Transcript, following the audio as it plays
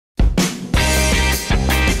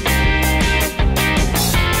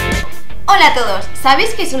Hola a todos,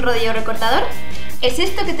 ¿sabéis qué es un rodillo recortador? Es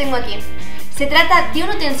esto que tengo aquí. Se trata de un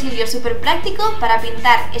utensilio súper práctico para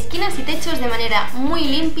pintar esquinas y techos de manera muy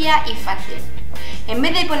limpia y fácil. En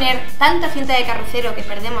vez de poner tanta cinta de carrocero que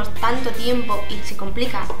perdemos tanto tiempo y se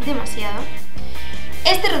complica demasiado,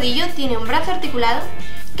 este rodillo tiene un brazo articulado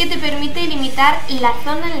que te permite limitar la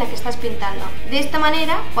zona en la que estás pintando. De esta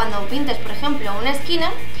manera, cuando pintes por ejemplo una esquina,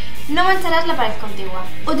 no mancharás la pared contigua.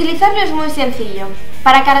 Utilizarlo es muy sencillo.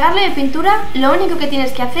 Para cargarlo de pintura, lo único que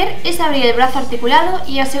tienes que hacer es abrir el brazo articulado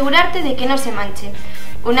y asegurarte de que no se manche.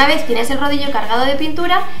 Una vez tienes el rodillo cargado de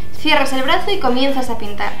pintura, cierras el brazo y comienzas a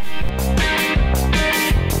pintar.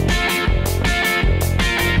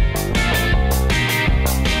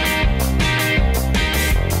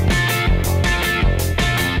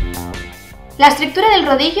 La estructura del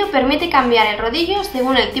rodillo permite cambiar el rodillo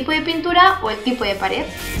según el tipo de pintura o el tipo de pared.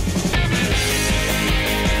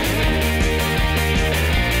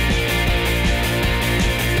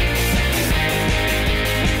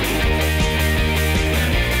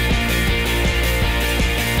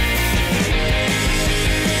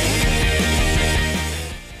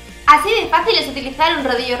 Así de fácil es utilizar un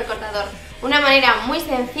rodillo recortador, una manera muy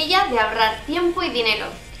sencilla de ahorrar tiempo y dinero.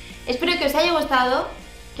 Espero que os haya gustado,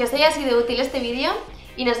 que os haya sido útil este vídeo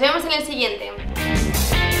y nos vemos en el siguiente.